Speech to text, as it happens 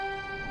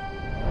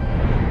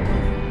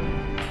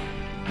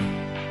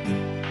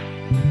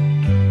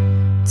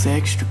It's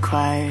extra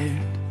quiet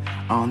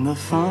on the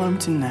farm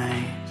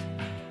tonight,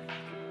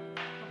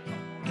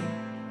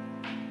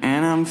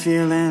 and I'm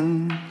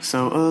feeling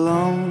so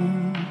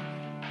alone,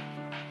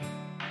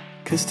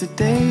 'cause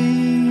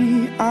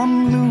today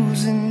I'm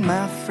losing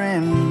my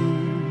friend.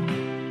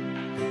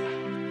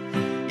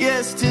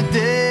 Yes,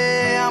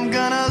 today I'm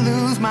gonna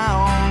lose my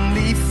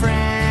only friend.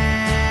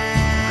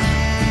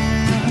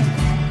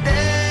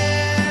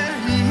 There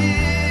he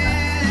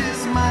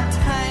is, my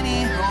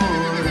tiny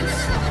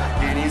horse,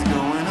 and he's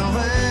going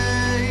away,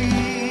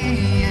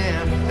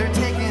 yeah. They're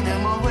taking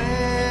him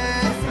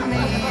away from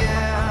me,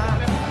 yeah.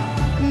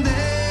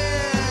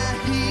 There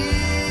he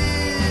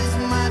is,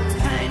 my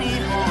tiny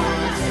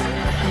horse.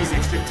 He's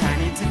extra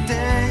tiny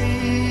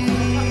today,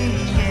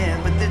 yeah,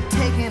 but they're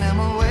taking him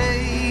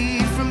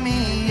away from me,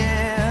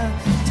 yeah.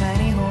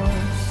 Tiny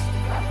horse.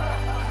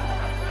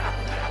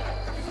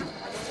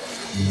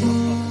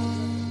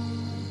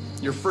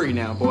 You're free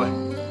now, boy.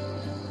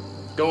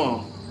 Go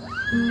on.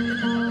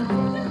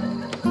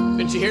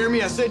 Didn't you hear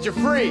me? I said you're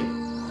free.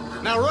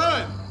 Now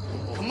run.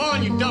 Come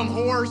on, you dumb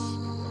horse.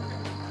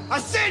 I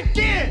said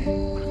get!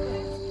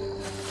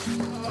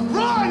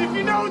 Run if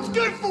you know it's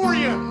good for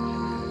you.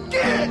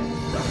 Get!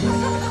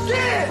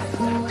 Get!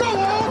 Go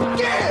on,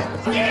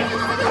 get! Get!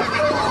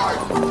 Come on!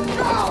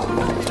 Go!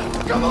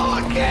 Come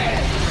on,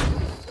 get!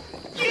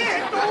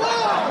 Get! Go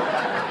on!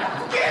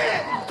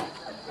 Get!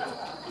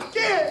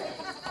 Get!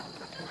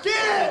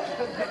 Get!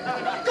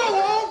 Go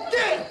on,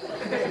 get!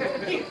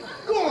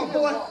 Go on,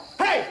 boy.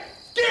 Hey,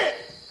 get!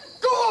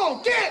 Go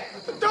on, get!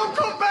 Don't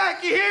come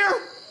back, you hear?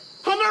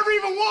 I never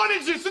even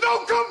wanted you, so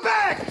don't come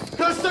back!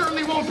 I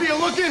certainly won't be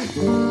a-looking.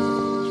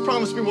 Just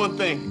promise me one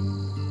thing.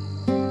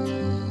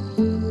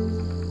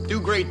 Do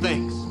great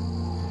things.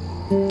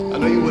 I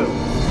know you will.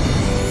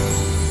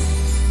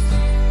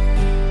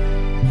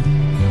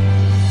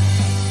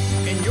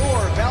 And your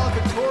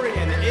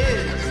valedictorian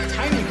is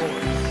Tiny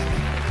Horse.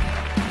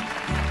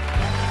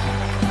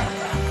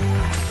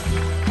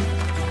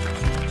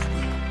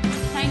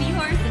 Tiny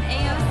Horse and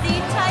AOC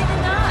tied the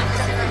knot.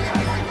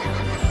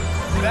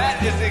 That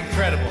is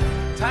incredible.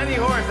 Tiny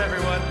Horse,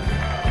 everyone.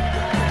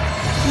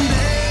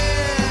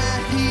 There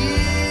he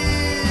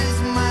is,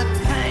 my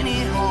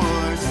tiny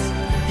horse.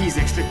 He's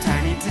extra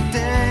tiny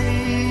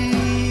today,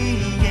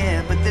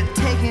 yeah, but they're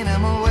taking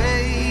him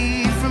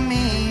away from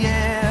me,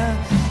 yeah.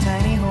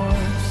 Tiny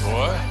horse.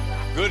 Boy,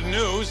 good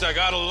news. I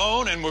got a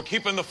loan and we're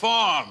keeping the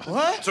farm.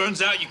 What?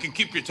 Turns out you can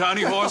keep your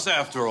tiny horse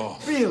after all.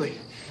 Really?